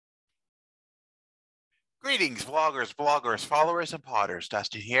Greetings, vloggers, bloggers, followers, and potters.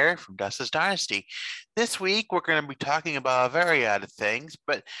 Dustin here from Dustin's Dynasty. This week, we're going to be talking about a variety of things,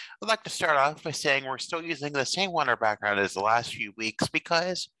 but I'd like to start off by saying we're still using the same water background as the last few weeks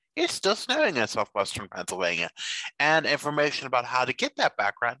because it's still snowing in southwestern Pennsylvania, and information about how to get that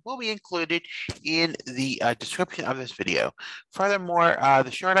background will be included in the description of this video. Furthermore,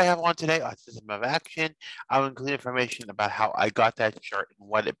 the shirt I have on today, Autism of Action, I'll include information about how I got that shirt and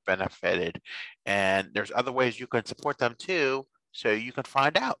what it benefited, and there's other ways you can support them too, so you can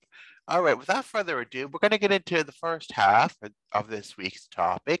find out. All right, without further ado, we're going to get into the first half of this week's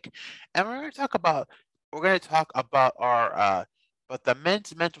topic, and we're going to talk about our about the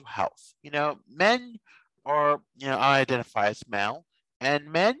men's mental health. Men are identify as male,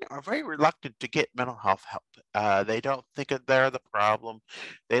 and men are very reluctant to get mental health help. They don't think that they're the problem.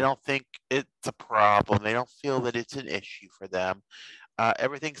 They don't think it's a problem. They don't feel that it's an issue for them.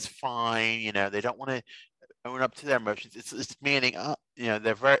 Everything's fine. They don't want to own up to their emotions. It's meaning up.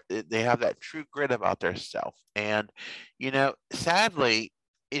 They have that true grit about their self, and sadly,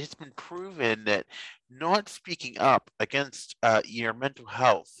 it's been proven that not speaking up against your mental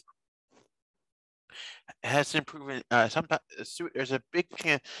health has been proven. Sometimes there's a big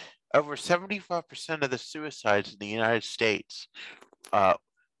chance. Over 75% of the suicides in the United States, uh,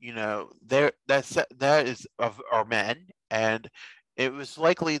 that is of are men, and it was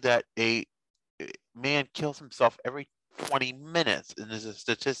likely that a man kills himself every 20 minutes, and is a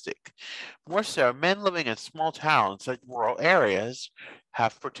statistic. More so, men living in small towns like rural areas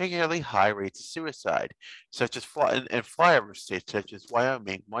have particularly high rates of suicide, such as in flyover states such as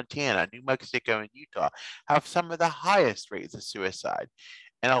Wyoming, Montana, New Mexico, and Utah have some of the highest rates of suicide,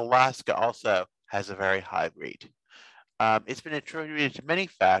 and Alaska also has a very high rate. It's been attributed to many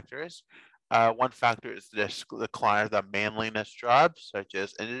factors. One factor is the decline of the manliness jobs, such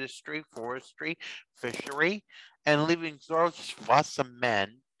as industry, forestry, fishery, and leaving large swaths of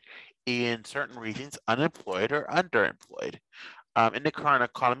men in certain regions unemployed or underemployed. In the current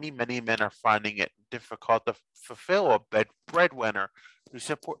economy, many men are finding it difficult to fulfill a breadwinner to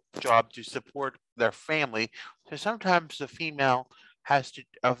support job to support their family. So sometimes the female has to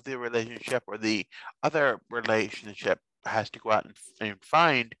of the relationship or the other relationship has to go out and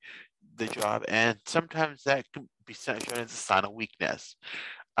find the job, and sometimes that can be shown as a sign of weakness.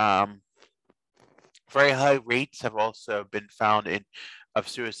 Um, Very high rates have also been found in of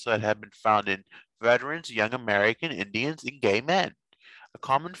suicide have been found in veterans, young American Indians, and gay men. A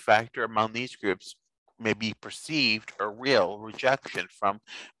common factor among these groups may be perceived or real rejection from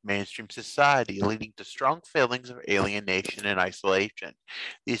mainstream society, leading to strong feelings of alienation and isolation.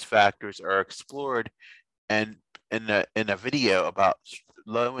 These factors are explored and in a video about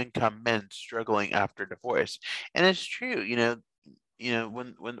low income men struggling after divorce. And it's true,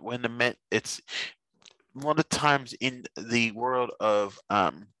 when the men it's a lot of times in the world of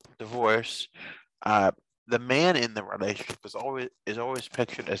divorce, uh, the man in the relationship is always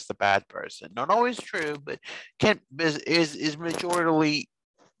pictured as the bad person. Not always true, but can is majorly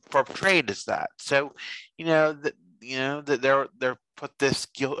portrayed as that. So, that they're put this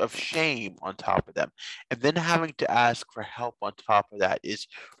guilt of shame on top of them, and then having to ask for help on top of that is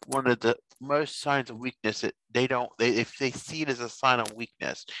one of the most signs of weakness that if they see it as a sign of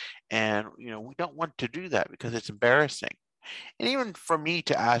weakness, and we don't want to do that because it's embarrassing. And even for me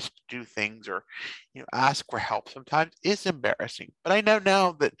to ask to do things or, ask for help sometimes is embarrassing. But I know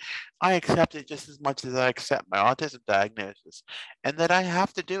now that I accept it just as much as I accept my autism diagnosis, and that I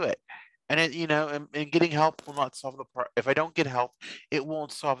have to do it. And and getting help will not solve the problem. If I don't get help, it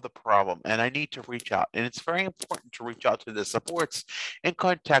won't solve the problem. And I need to reach out. And it's very important to reach out to the supports and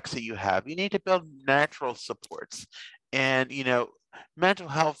contacts that you have. You need to build natural supports. And, mental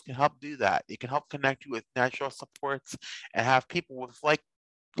health can help do that. It can help connect you with natural supports and have people with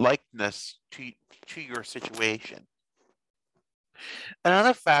likeness to your situation.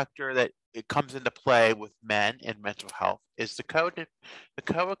 Another factor that it comes into play with men and mental health is the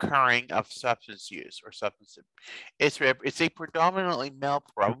co-occurring of substance use or substance. It's a predominantly male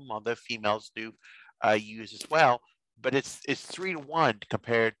problem, although females do use as well. But it's 3 to 1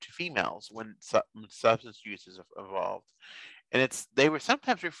 compared to females when substance use is evolved, and they were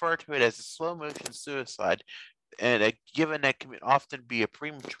sometimes refer to it as a slow motion suicide, and given that can often be a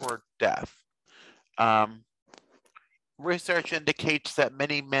premature death. Um, Research indicates that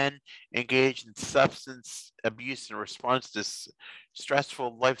many men engage in substance abuse in response to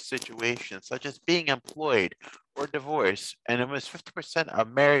stressful life situations, such as being employed or divorce, and almost 50%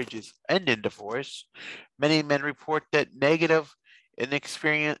 of marriages end in divorce. Many men report that negative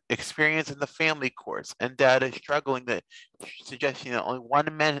experience in the family courts, and data struggling that suggesting that only one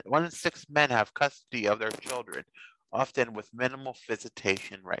in 6 men have custody of their children, often with minimal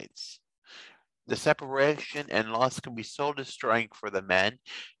visitation rights. The separation and loss can be soul destroying for the men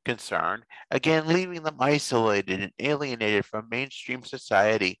concerned, again leaving them isolated and alienated from mainstream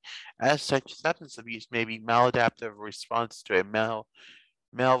society. As such, substance abuse may be maladaptive response to a male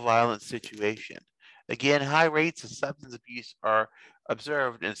violence situation. Again, high rates of substance abuse are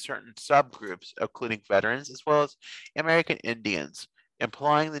observed in certain subgroups, including veterans as well as American Indians,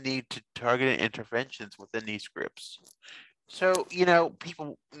 implying the need to target interventions within these groups. So,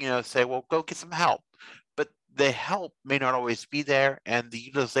 people, say, well, go get some help. But the help may not always be there, and the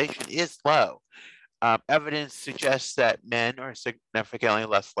utilization is low. Evidence suggests that men are significantly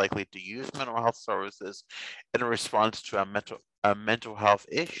less likely to use mental health services in response to a mental health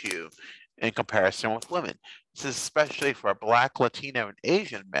issue in comparison with women. This is especially for Black, Latino, and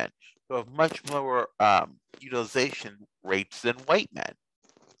Asian men who have much lower utilization rates than white men,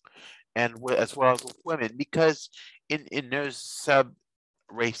 and as well as with women, because in those sub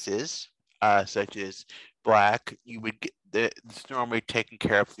races, such as Black, you would get it's normally taken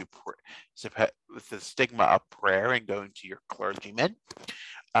care of through with the stigma of prayer and going to your clergyman.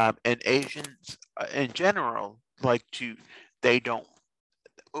 And Asians, in general, they don't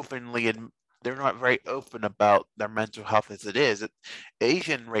openly and they're not very open about their mental health as it is.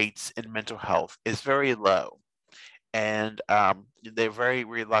 Asian rates in mental health is very low, and they're very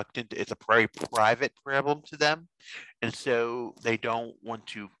reluctant. It's a very private problem to them, and so they don't want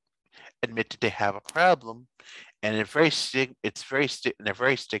to admit that they have a problem, and they're very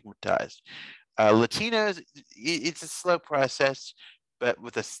stigmatized. Latinos, it's a slow process, but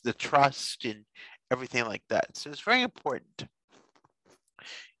with the trust and everything like that, so it's very important.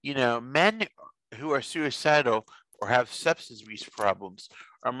 Men who are suicidal or have substance abuse problems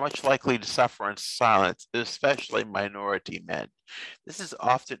are much likely to suffer in silence, especially minority men. This is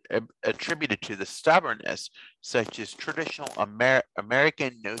often attributed to the stubbornness, such as traditional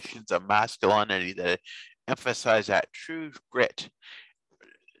American notions of masculinity that emphasize that true grit,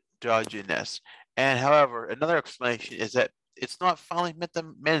 doggedness. And however, another explanation is that it's not finally met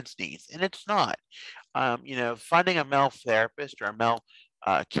the men's needs, and it's not. Finding a male therapist or a male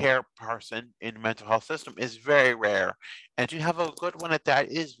care person in the mental health system is very rare, and to have a good one at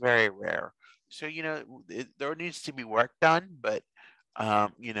that is very rare. So there needs to be work done, but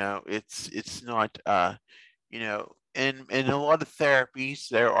it's not. In a lot of therapies,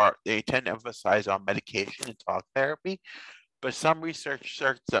 they tend to emphasize on medication and talk therapy, but some research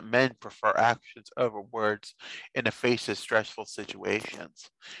shows that men prefer actions over words in the face of stressful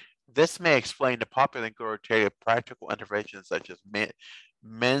situations. This may explain the popular authoritative practical interventions such as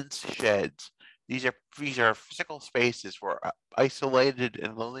men's sheds. These are physical spaces where isolated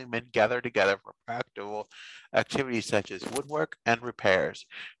and lonely men gather together for practical activities such as woodwork and repairs,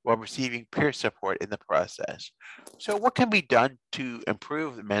 while receiving peer support in the process. So, what can be done to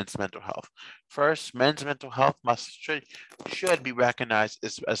improve men's mental health? First, men's mental health should be recognized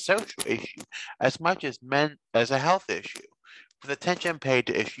as a social issue as much as a health issue, with attention paid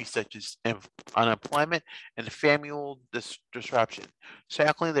to issues such as unemployment and family disruption.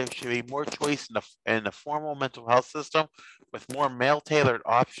 Secondly, there should be more choice in the formal mental health system, with more male-tailored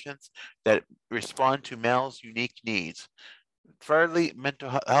options that respond to males' unique needs. Thirdly,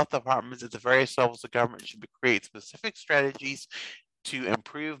 mental health departments at the various levels of government should create specific strategies to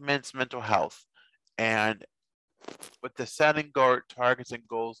improve men's mental health, and with the setting targets and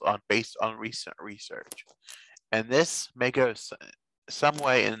goals based on recent research. And this may go some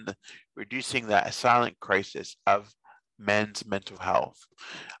way in reducing that silent crisis of men's mental health.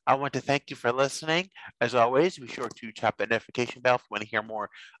 I want to thank you for listening. As always, be sure to tap the notification bell if you want to hear more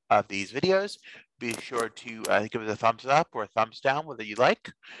of these videos. Be sure to give it a thumbs up or a thumbs down, whether you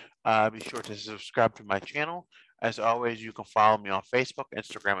like. Be sure to subscribe to my channel. As always, you can follow me on Facebook,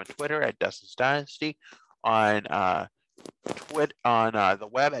 Instagram, and Twitter at Dustin's Dynasty, on the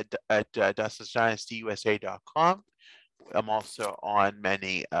web at DustinsDynastyUSA.com. I'm also on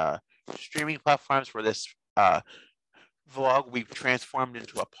many streaming platforms where this vlog will be transformed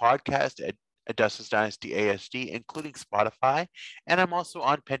into a podcast at Dustin's Dynasty ASD, including Spotify. And I'm also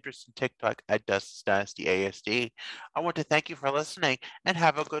on Pinterest and TikTok at Dustin's Dynasty ASD. I want to thank you for listening and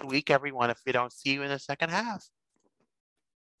have a good week, everyone, if we don't see you in the second half.